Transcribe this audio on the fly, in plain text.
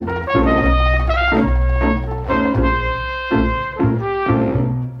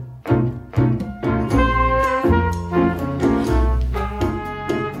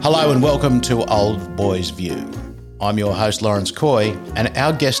Hello and welcome to Old Boys View. I'm your host Lawrence Coy, and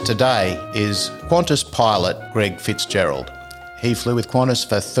our guest today is QANTAS pilot Greg Fitzgerald. He flew with Qantas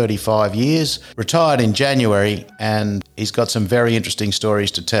for 35 years, retired in January, and he's got some very interesting stories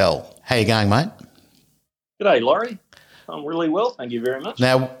to tell. How you going, mate? G'day, Laurie. I'm really well, thank you very much.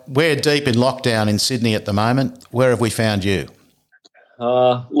 Now, we're deep in lockdown in Sydney at the moment. Where have we found you?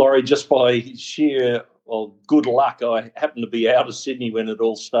 Laurie, just by sheer good luck, I happened to be out of Sydney when it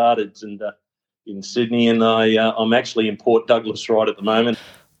all started, and in Sydney, and I'm actually in Port Douglas right at the moment.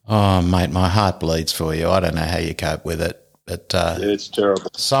 Oh, mate, my heart bleeds for you. I don't know how you cope with it. But yeah, it's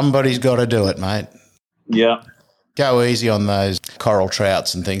terrible. Somebody's got to do it, mate. Yeah. Go easy on those coral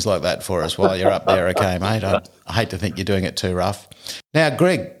trouts and things like that for us while you're up there, okay, mate? I hate to think you're doing it too rough. Now,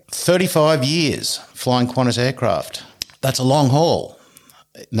 Greg, 35 years flying Qantas aircraft. That's a long haul.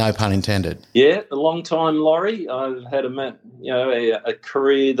 No pun intended. Yeah, a long time, Laurie. I've had a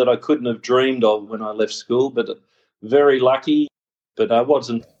career that I couldn't have dreamed of when I left school, but very lucky. But I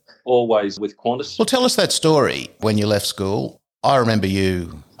wasn't always with Qantas. Well, tell us that story when you left school. I remember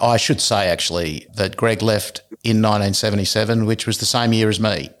I should say actually that Greg left in 1977, which was the same year as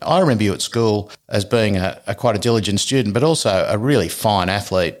me. I remember you at school as being quite a diligent student, but also a really fine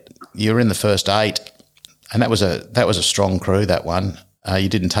athlete. You were in the first 8, and that was a strong crew, that one. You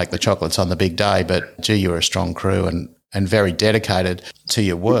didn't take the chocolates on the big day, but gee, you were a strong crew and very dedicated to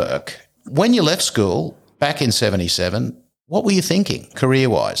your work. When you left school back in 77, what were you thinking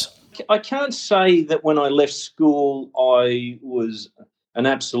career-wise? I can't say that when I left school I was an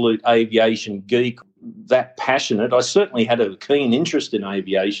absolute aviation geek, that passionate. I certainly had a keen interest in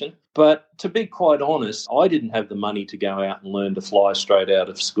aviation, but to be quite honest, I didn't have the money to go out and learn to fly straight out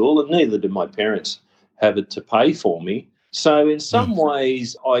of school, and neither did my parents have it to pay for me. So in some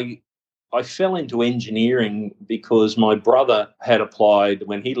ways, I fell into engineering because my brother had applied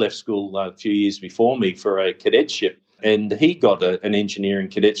when he left school a few years before me for a cadetship, and he got an engineering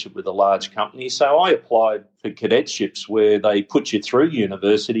cadetship with a large company. So I applied for cadetships where they put you through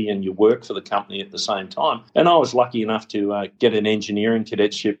university and you work for the company at the same time. And I was lucky enough to get an engineering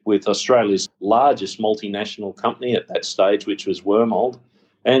cadetship with Australia's largest multinational company at that stage, which was Wormald.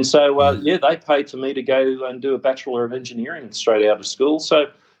 And so, they paid for me to go and do a Bachelor of Engineering straight out of school. So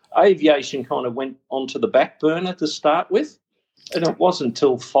aviation kind of went onto the back burner to start with. And it wasn't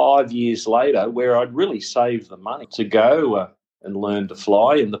until 5 years later where I'd really saved the money to go and learn to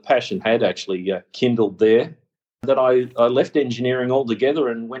fly, and the passion had actually kindled there, that I left engineering altogether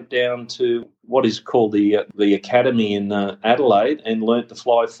and went down to what is called the Academy in Adelaide and learnt to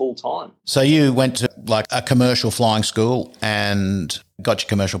fly full-time. So you went to like a commercial flying school and got your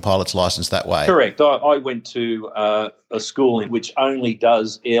commercial pilot's licence that way? Correct. I went to a school in which only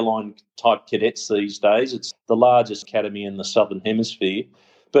does airline-type cadets these days. It's the largest academy in the Southern Hemisphere.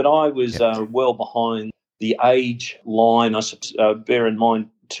 But I was well behind the age line. Bear in mind,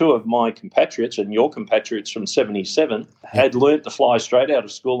 2 of my compatriots and your compatriots from 77 had learnt to fly straight out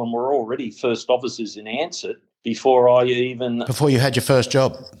of school and were already first officers in Ansett before you had your first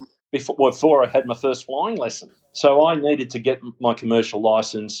job? Before I had my first flying lesson. So I needed to get my commercial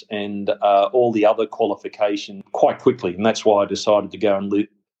licence and all the other qualification quite quickly, and that's why I decided to go and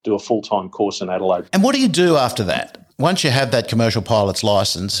do a full-time course in Adelaide. And what do you do after that? Once you have that commercial pilot's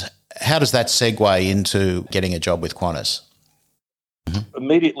licence, how does that segue into getting a job with Qantas?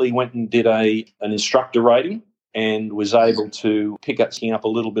 Immediately went and did an instructor rating and was able to pick up a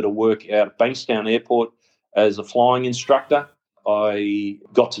little bit of work out at Bankstown Airport as a flying instructor. I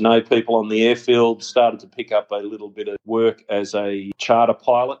got to know people on the airfield, started to pick up a little bit of work as a charter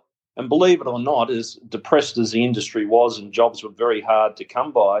pilot. And believe it or not, as depressed as the industry was and jobs were very hard to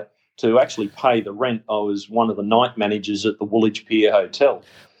come by, to actually pay the rent, I was one of the night managers at the Woolwich Pier Hotel.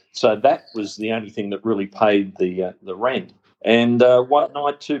 So that was the only thing that really paid the rent. And one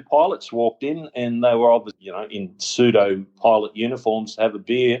night 2 pilots walked in, and they were obviously, in pseudo pilot uniforms to have a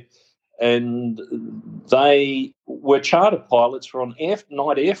beer. And they were charter pilots for on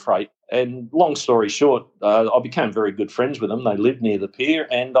night air freight. And long story short, I became very good friends with them. They lived near the pier,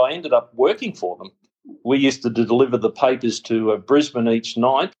 and I ended up working for them. We used to deliver the papers to Brisbane each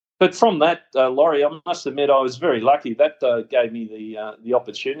night. But from that, Laurie, I must admit I was very lucky. That gave me the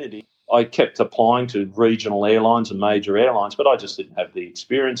opportunity. I kept applying to regional airlines and major airlines, but I just didn't have the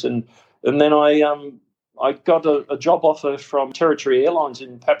experience. And then I got a job offer from Territory Airlines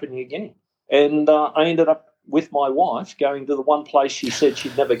in Papua New Guinea. And I ended up with my wife going to the one place she said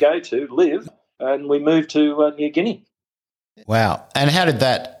she'd never go to, live, and we moved to New Guinea. Wow. And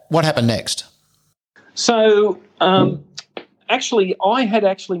what happened next? So actually, I had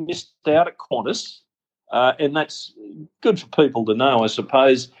missed out at Qantas, and that's good for people to know, I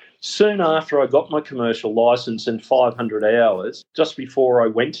suppose. Soon after I got my commercial licence and 500 hours, just before I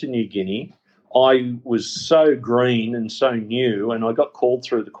went to New Guinea, I was so green and so new, and I got called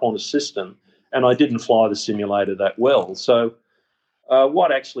through the QANTAS system, and I didn't fly the simulator that well. So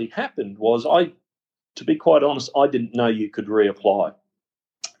what actually happened was, to be quite honest, I didn't know you could reapply.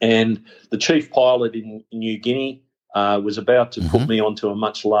 And the chief pilot in New Guinea was about to put me onto a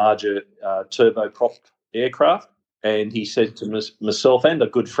much larger turboprop aircraft. And he said to myself and a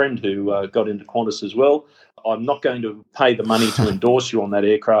good friend who got into Qantas as well, I'm not going to pay the money to endorse you on that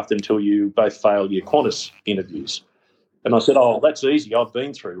aircraft until you both fail your Qantas interviews. And I said, oh, that's easy. I've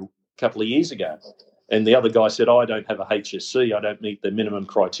been through a couple of years ago. And the other guy said, I don't have a HSC. I don't meet the minimum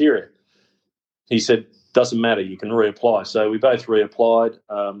criteria. He said, doesn't matter. You can reapply. So we both reapplied.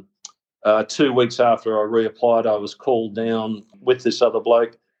 2 weeks after I reapplied, I was called down with this other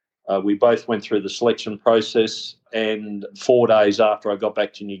bloke. We both went through the selection process, and 4 days after I got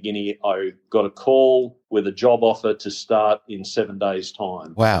back to New Guinea, I got a call with a job offer to start in 7 days'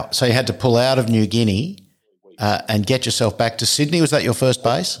 time. Wow. So you had to pull out of New Guinea and get yourself back to Sydney. Was that your first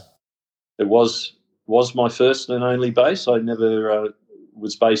base? It was my first and only base. I never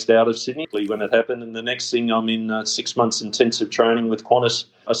was based out of Sydney when it happened. And the next thing, I'm in 6 months intensive training with Qantas,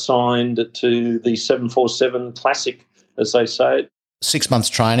 assigned to the 747 Classic, as they say. 6 months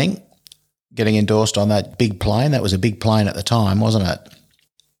training, getting endorsed on that big plane. That was a big plane at the time, wasn't it?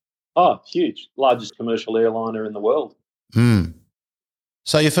 Oh, huge. Largest commercial airliner in the world.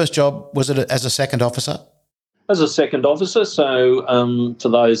 So your first job, was it as a second officer? As a second officer. So for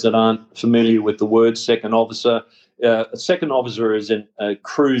those that aren't familiar with the word second officer, a second officer is a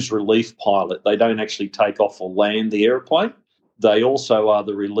cruise relief pilot. They don't actually take off or land the airplane. They also are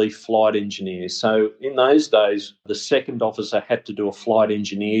the relief flight engineers. So in those days, the second officer had to do a flight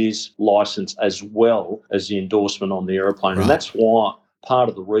engineer's license as well as the endorsement on the aeroplane. Right. And that's why part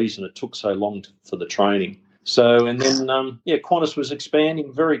of the reason it took so long for the training. So, and then, Qantas was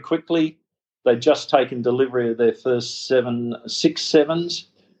expanding very quickly. They'd just taken delivery of their first 767s,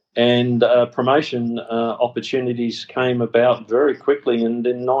 and promotion opportunities came about very quickly. And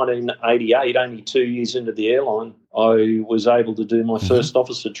in 1988, only 2 years into the airline, I was able to do my first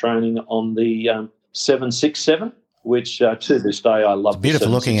officer training on the 767, which to this day I love. It's beautiful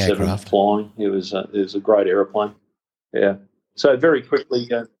looking aircraft. Flying. It was a great aeroplane. Yeah. So very quickly,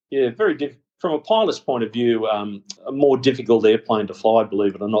 very different. From a pilot's point of view, a more difficult airplane to fly,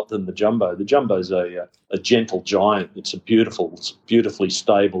 believe it or not, than the Jumbo. The Jumbo's a gentle giant. It's beautifully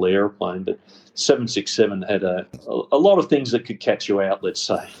stable airplane. But 767 had a lot of things that could catch you out, let's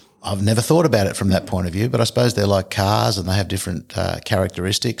say. I've never thought about it from that point of view, but I suppose they're like cars and they have different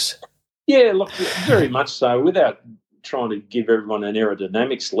characteristics. Yeah, look, very much so. Without trying to give everyone an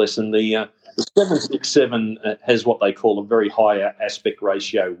aerodynamics lesson, the 767 has what they call a very high aspect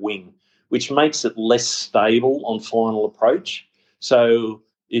ratio wing, which makes it less stable on final approach. So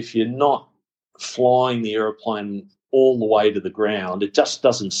if you're not flying the aeroplane all the way to the ground, it just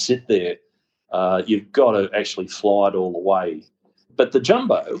doesn't sit there. You've got to actually fly it all the way. But the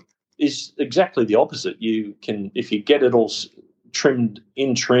Jumbo is exactly the opposite. You can, if you get it all trimmed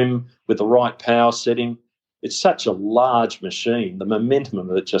in trim with the right power setting, it's such a large machine. The momentum of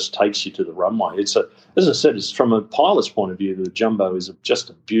it just takes you to the runway. As I said, it's from a pilot's point of view, the Jumbo is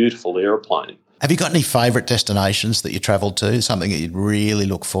just a beautiful aeroplane. Have you got any favourite destinations that you travelled to, something that you'd really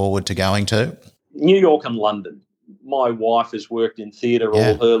look forward to going to? New York and London. My wife has worked in theatre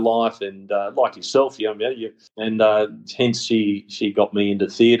all her life, and like yourself, hence she got me into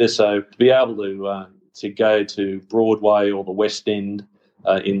theatre. So to be able to go to Broadway or the West End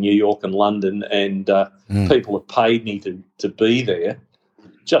in New York and London, and people have paid me to be there,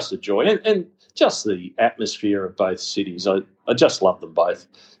 just a joy. And just the atmosphere of both cities. I just love them both.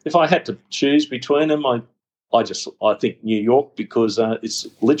 If I had to choose between them, I think New York, because it's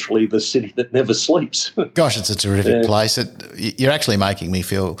literally the city that never sleeps. Gosh, it's a terrific place. You're actually making me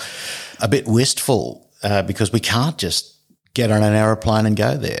feel a bit wistful because we can't just get on an aeroplane and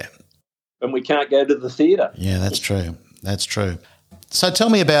go there. And we can't go to the theatre. Yeah, that's true. That's true. So tell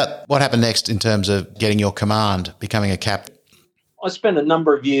me about what happened next in terms of getting your command, becoming a captain. I spent a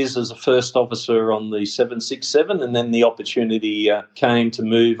number of years as a first officer on the 767, and then the opportunity came to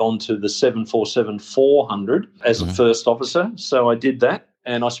move on to the 747-400 as a first officer. So I did that,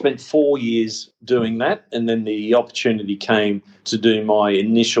 and I spent 4 years doing that, and then the opportunity came to do my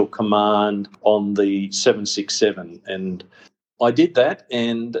initial command on the 767. And I did that,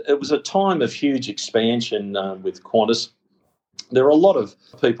 and it was a time of huge expansion with Qantas. There are a lot of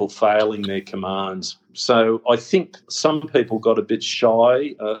people failing their commands. So I think some people got a bit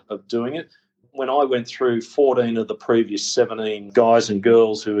shy of doing it. when I went through, 14 of the previous 17 guys and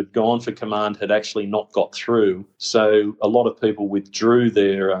girls who had gone for command had actually not got through. So a lot of people withdrew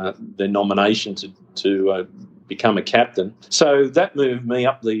their nomination to become a captain. So that moved me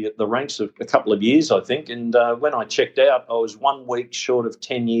up the ranks of a couple of years, I think. And when I checked out, I was 1 week short of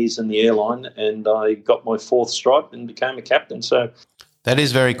 10 years in the airline, and I got my 4th stripe and became a captain. So that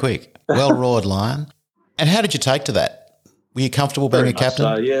is very quick. Well roared, Lion. And how did you take to that? Were you comfortable being a captain?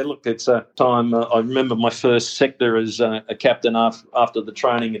 So, yeah, look, it's a time. I remember my first sector as a captain after the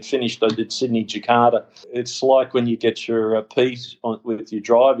training had finished. I did Sydney, Jakarta. It's like when you get your piece with your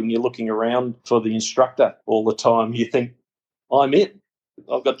driving, you're looking around for the instructor all the time. You think, I'm it.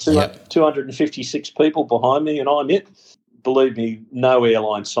 I've got 256 people behind me and I'm it. Believe me, no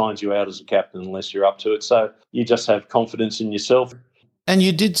airline signs you out as a captain unless you're up to it. So you just have confidence in yourself. And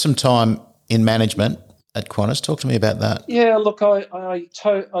you did some time in management at Qantas. Talk to me about that. Yeah, look, I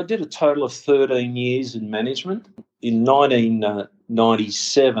did a total of 13 years in management. In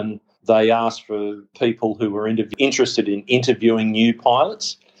 1997, they asked for people who were interested in interviewing new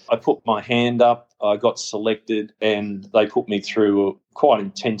pilots. I put my hand up, I got selected, and they put me through quite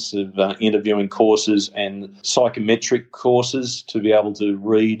intensive interviewing courses and psychometric courses to be able to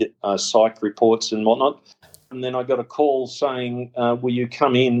read psych reports and whatnot. And then I got a call saying, will you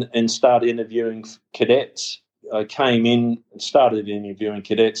come in and start interviewing cadets? I came in and started interviewing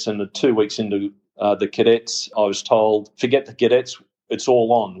cadets, and 2 weeks into the cadets, I was told, forget the cadets, it's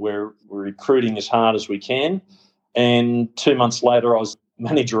all on. We're recruiting as hard as we can. And 2 months later, I was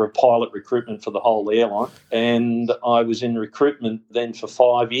manager of pilot recruitment for the whole airline. And I was in recruitment then for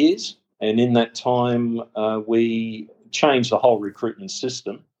 5 years. And in that time, we changed the whole recruitment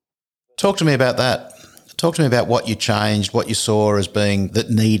system. Talk to me about that. Talk to me about what you changed, what you saw as being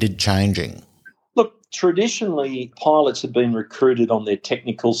that needed changing. Look, traditionally, pilots have been recruited on their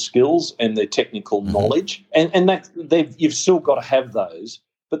technical skills and their technical knowledge, and that you've still got to have those.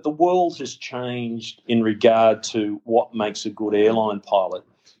 But the world has changed in regard to what makes a good airline pilot.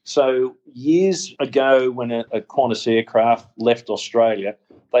 So years ago, when a Qantas aircraft left Australia,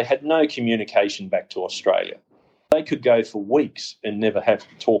 they had no communication back to Australia. They could go for weeks and never have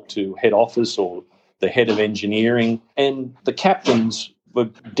to talk to head office or the head of engineering, and the captains were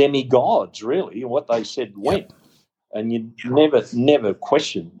demigods, really. What they said went, and you never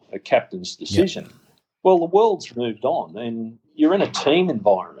question a captain's decision. Yep. Well, the world's moved on, and you're in a team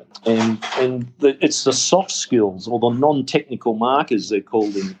environment, and it's the soft skills or the non-technical markers, they're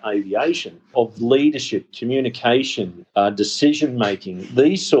called in aviation, of leadership, communication, decision-making.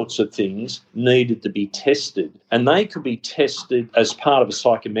 These sorts of things needed to be tested, and they could be tested as part of a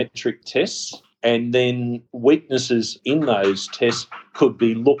psychometric test. And then weaknesses in those tests could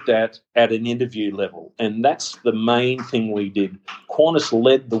be looked at an interview level. And that's the main thing we did. Qantas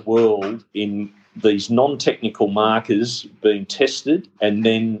led the world in these non-technical markers being tested and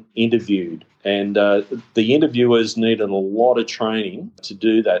then interviewed. And the interviewers needed a lot of training to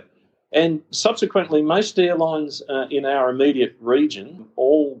do that. And subsequently, most airlines in our immediate region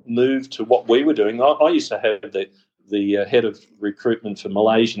all moved to what we were doing. I used to have the head of recruitment for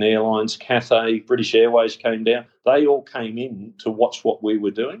Malaysian Airlines, Cathay, British Airways came down. They all came in to watch what we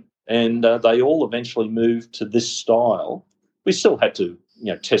were doing, and they all eventually moved to this style. We still had to,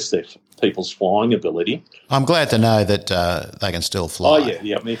 test their people's flying ability. I'm glad to know that they can still fly. Oh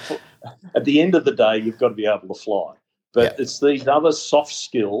yeah. I mean, at the end of the day, you've got to be able to fly. But it's these other soft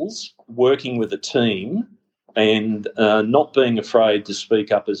skills, working with a team, and not being afraid to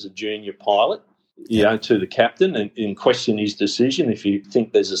speak up as a junior pilot. To the captain and question his decision if you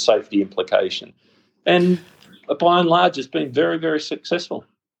think there's a safety implication. And by and large, it's been very, very successful.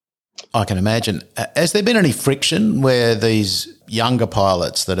 I can imagine. Has there been any friction where these younger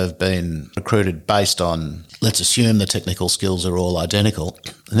pilots that have been recruited based on, let's assume the technical skills are all identical,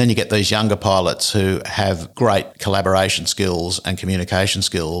 and then you get these younger pilots who have great collaboration skills and communication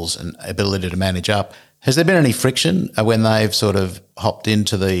skills and ability to manage up? Has there been any friction when they've sort of hopped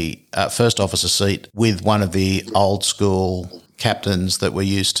into the first officer seat with one of the old school captains that were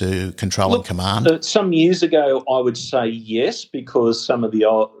used to controlling command? Some years ago, I would say yes, because some of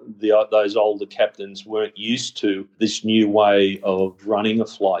those older captains weren't used to this new way of running a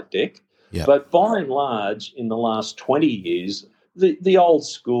flight deck. Yep. But by and large, in the last 20 years, the old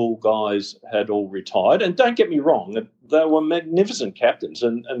school guys had all retired. And don't get me wrong, they were magnificent captains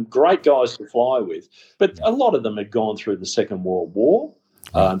and great guys to fly with. But a lot of them had gone through the Second World War.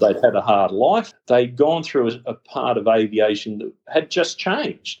 They'd had a hard life. They'd gone through a part of aviation that had just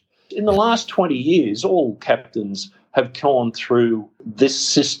changed. In the last 20 years, all captains have gone through this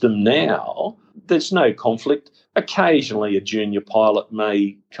system now. There's no conflict. Occasionally a junior pilot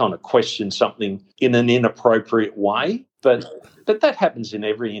may kind of question something in an inappropriate way, but that happens in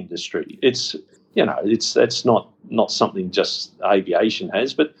every industry. That's not something just aviation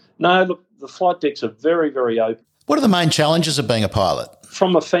has. But no, look, the flight decks are very, very open. What are the main challenges of being a pilot?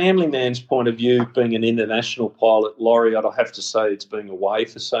 From a family man's point of view, being an international pilot, Laurie, I'd have to say it's being away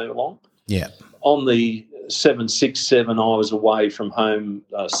for so long. Yeah. On the 767, I was away from home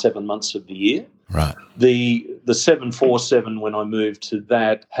 7 months of the year. Right. The 747, when I moved to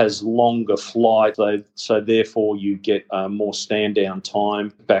that, has longer flights, so therefore you get more stand-down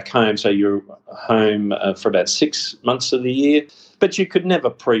time back home. So you're home for about 6 months of the year. But you could never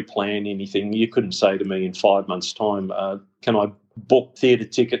pre-plan anything. You couldn't say to me in 5 months' time, can I book theatre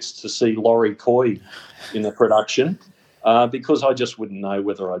tickets to see Laurie Coy in the production? Because I just wouldn't know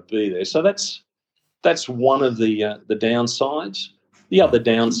whether I'd be there. So that's one of the downsides. The other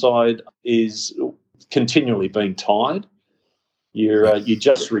downside is continually being tired. You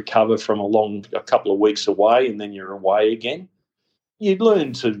just recover from a couple of weeks away, and then you're away again. You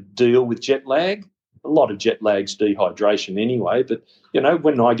learn to deal with jet lag. A lot of jet lag's dehydration anyway, but,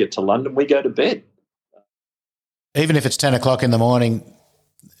 when I get to London, we go to bed. Even if it's 10 o'clock in the morning,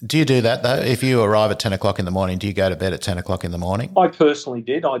 do you do that though? If you arrive at 10 o'clock in the morning, do you go to bed at 10 o'clock in the morning? I personally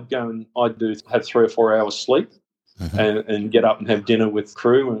did. I'd have 3 or 4 hours sleep. Mm-hmm. and get up and have dinner with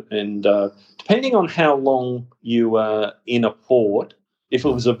crew. And depending on how long you were in a port, if it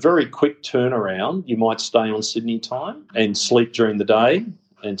was a very quick turnaround, you might stay on Sydney time and sleep during the day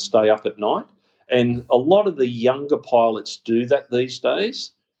and stay up at night. And a lot of the younger pilots do that these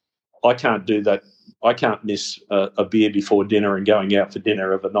days. I can't do that. I can't miss a beer before dinner and going out for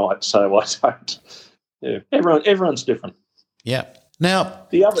dinner overnight, so I don't. Yeah. Everyone's different. Yeah. Now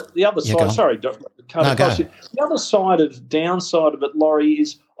the other side. Sorry, the other downside of it, Laurie,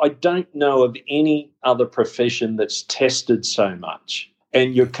 is I don't know of any other profession that's tested so much,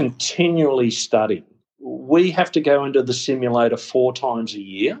 and you're continually studying. We have to go into the simulator 4 times a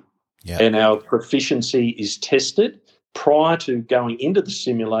year, and our proficiency is tested. Prior to going into the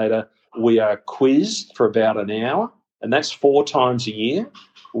simulator, we are quizzed for about an hour, and that's 4 times a year.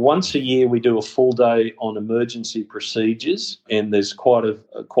 Once a year, we do a full day on emergency procedures, and there's quite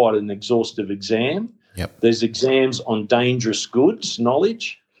an exhaustive exam. Yep. There's exams on dangerous goods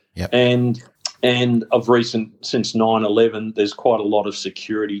knowledge, and of recent, since 9/11, there's quite a lot of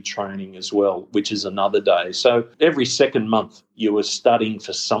security training as well, which is another day. So every second month, you are studying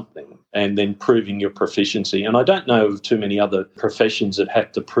for something and then proving your proficiency. And I don't know of too many other professions that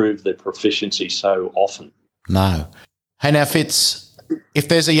have to prove their proficiency so often. No. Hey, now, Fitz, if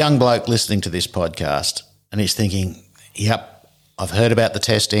there's a young bloke listening to this podcast and he's thinking, yep, I've heard about the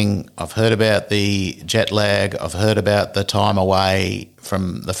testing, I've heard about the jet lag, I've heard about the time away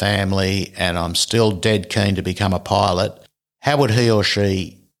from the family, and I'm still dead keen to become a pilot, how would he or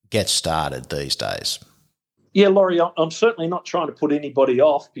she get started these days? Yeah, Laurie, I'm certainly not trying to put anybody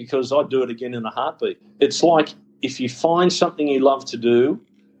off, because I'd do it again in a heartbeat. It's like if you find something you love to do,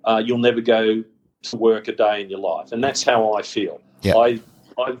 you'll never go to work a day in your life, and that's how I feel. Yep.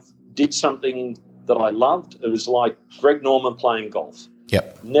 I did something that I loved. It was like Greg Norman playing golf.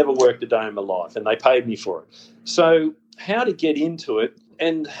 Yep. Never worked a day in my life, and they paid me for it. So how to get into it,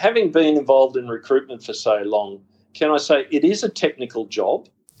 and having been involved in recruitment for so long, can I say it is a technical job?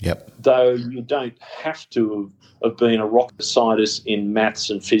 Yep. Though you don't have to have been a rocket scientist in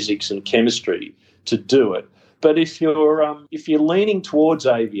maths and physics and chemistry to do it. But if you're leaning towards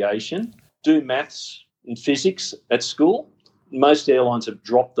aviation, do maths and physics at school. Most airlines have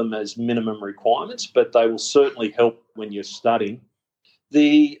dropped them as minimum requirements, but they will certainly help when you're studying.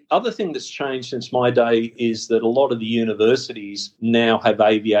 The other thing that's changed since my day is that a lot of the universities now have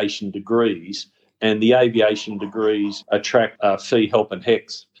aviation degrees, and the aviation degrees attract fee, help and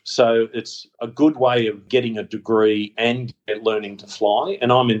HECS. So it's a good way of getting a degree and learning to fly.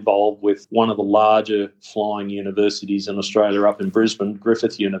 And I'm involved with one of the larger flying universities in Australia up in Brisbane,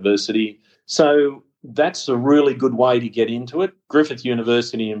 Griffith University. So that's a really good way to get into it. Griffith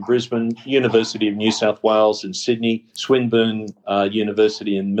University in Brisbane, University of New South Wales in Sydney, Swinburne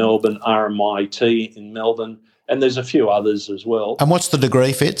University in Melbourne, RMIT in Melbourne, and there's a few others as well. And what's the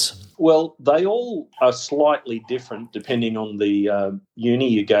degree, Fitz? Well, they all are slightly different depending on the uni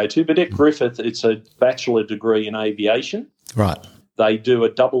you go to, but at Griffith it's a bachelor degree in aviation. Right. They do a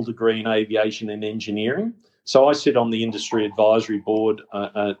double degree in aviation and engineering. So I sit on the industry advisory board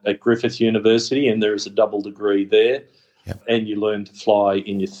at Griffith University, and there is a double degree there, and you learn to fly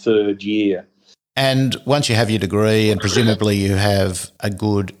in your 3rd year. And once you have your degree and presumably you have a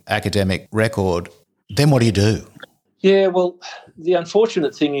good academic record, then what do you do? Yeah, well, the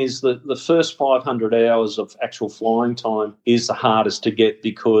unfortunate thing is that the first 500 hours of actual flying time is the hardest to get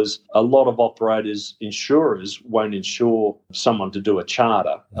because a lot of insurers won't insure someone to do a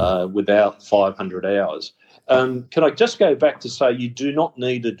charter without 500 hours. Can I just go back to say you do not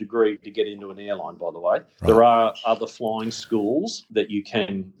need a degree to get into an airline, by the way. Right. There are other flying schools that you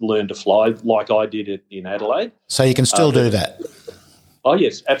can learn to fly, like I did in Adelaide. So you can still do that? Oh,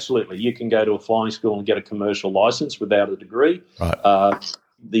 yes, absolutely. You can go to a flying school and get a commercial licence without a degree. Right.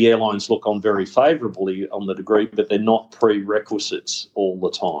 The airlines look on very favourably on the degree, but they're not prerequisites all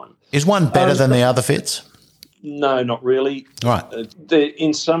the time. Is one better than the other, Fitz? No, not really. Right.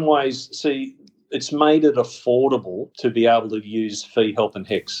 In some ways, see, it's made it affordable to be able to use fee, help and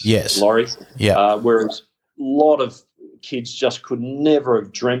HECS, yes. Laurie. Yeah. Whereas a lot of kids just could never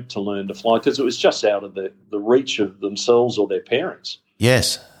have dreamt to learn to fly because it was just out of the reach of themselves or their parents.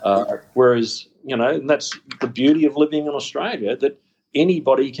 Yes. Whereas, and that's the beauty of living in Australia, that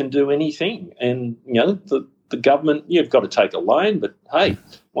anybody can do anything. And, the government, you've got to take a loan, but, hey,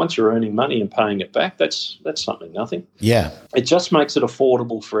 once you're earning money and paying it back, that's something nothing. Yeah. It just makes it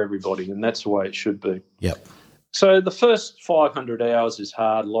affordable for everybody, and that's the way it should be. Yep. So the first 500 hours is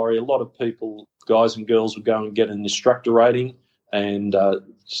hard, Laurie. A lot of people, guys and girls, will go and get an instructor rating and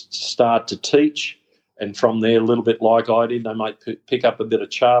start to teach. And from there, a little bit like I did, they might pick up a bit of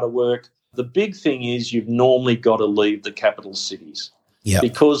charter work. The big thing is you've normally got to leave the capital cities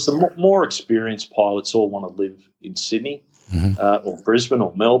because the more experienced pilots all want to live in Sydney or Brisbane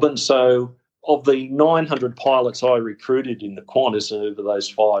or Melbourne. So of the 900 pilots I recruited in the QANTAS over those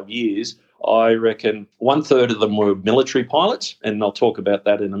 5 years, I reckon 1/3 of them were military pilots, and I'll talk about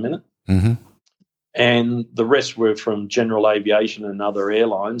that in a minute. Mm-hmm. And the rest were from general aviation and other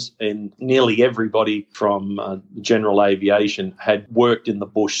airlines, and nearly everybody from general aviation had worked in the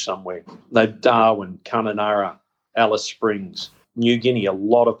bush somewhere. Darwin, Kununurra, Alice Springs, New Guinea, a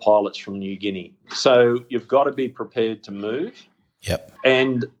lot of pilots from New Guinea. So you've got to be prepared to move. Yep.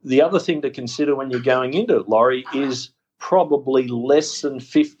 And the other thing to consider when you're going into it, Laurie, is probably less than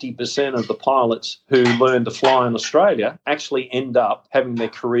 50% of the pilots who learn to fly in Australia actually end up having their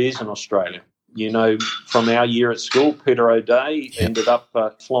careers in Australia. From our year at school, Peter O'Day ended up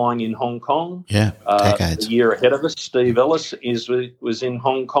flying in Hong Kong. Yeah, decades. A year ahead of us, Steve Ellis was in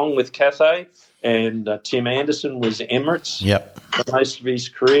Hong Kong with Cathay, and Tim Anderson was Emirates for most of his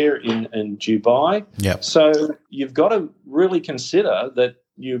career in Dubai. Yep. So you've got to really consider that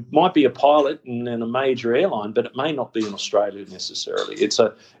you might be a pilot in a major airline, but it may not be in Australia necessarily. It's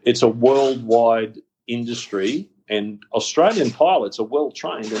a worldwide industry. And Australian pilots are well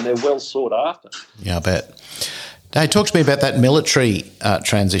trained and they're well sought after. Yeah, I bet. Now, talk to me about that military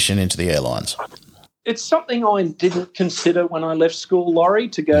transition into the airlines. It's something I didn't consider when I left school, Laurie,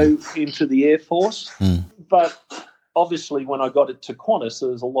 to go into the Air Force. But obviously when I got it to Qantas, there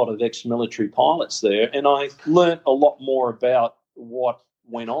was a lot of ex-military pilots there, and I learnt a lot more about what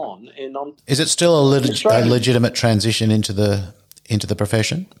went on. And is it still a legitimate transition into the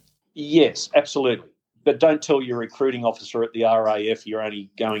profession? Yes, absolutely. But don't tell your recruiting officer at the RAF you're only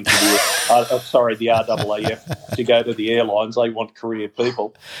going to the RAAF to go to the airlines. They want career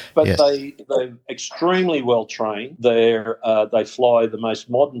people. But they're extremely well trained. They fly the most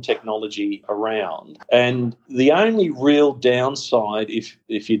modern technology around. And the only real downside if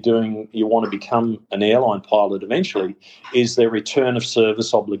you want to become an airline pilot eventually is their return of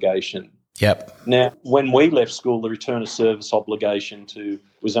service obligation. Yep. Now, when we left school, the return of service obligation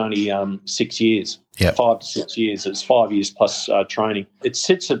was only 6 years, 5 to 6 years. It's 5 years plus training. It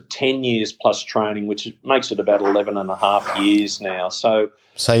sits at 10 years plus training, which makes it about 11 and a half years now. So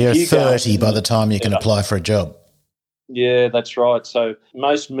you're 30 by the time you can apply for a job. Yeah, that's right. So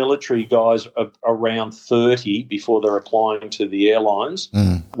most military guys are around 30 before they're applying to the airlines,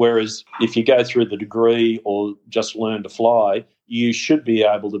 whereas if you go through the degree or just learn to fly, you should be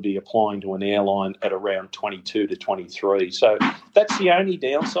able to be applying to an airline at around 22 to 23. So that's the only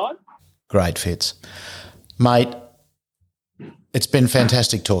downside. Great, Fitz. Mate, it's been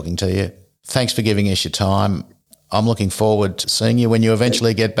fantastic talking to you. Thanks for giving us your time. I'm looking forward to seeing you when you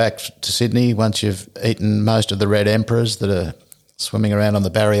eventually get back to Sydney, once you've eaten most of the red emperors that are swimming around on the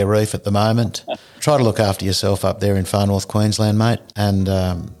Barrier Reef at the moment. Try to look after yourself up there in far north Queensland, mate. And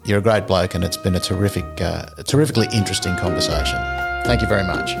you're a great bloke, and it's been a terrifically interesting conversation. Thank you very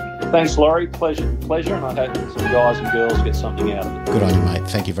much. Thanks, Laurie. Pleasure. And I hope some guys and girls get something out of it. Good on you, mate.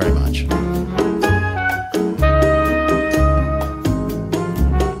 Thank you very much.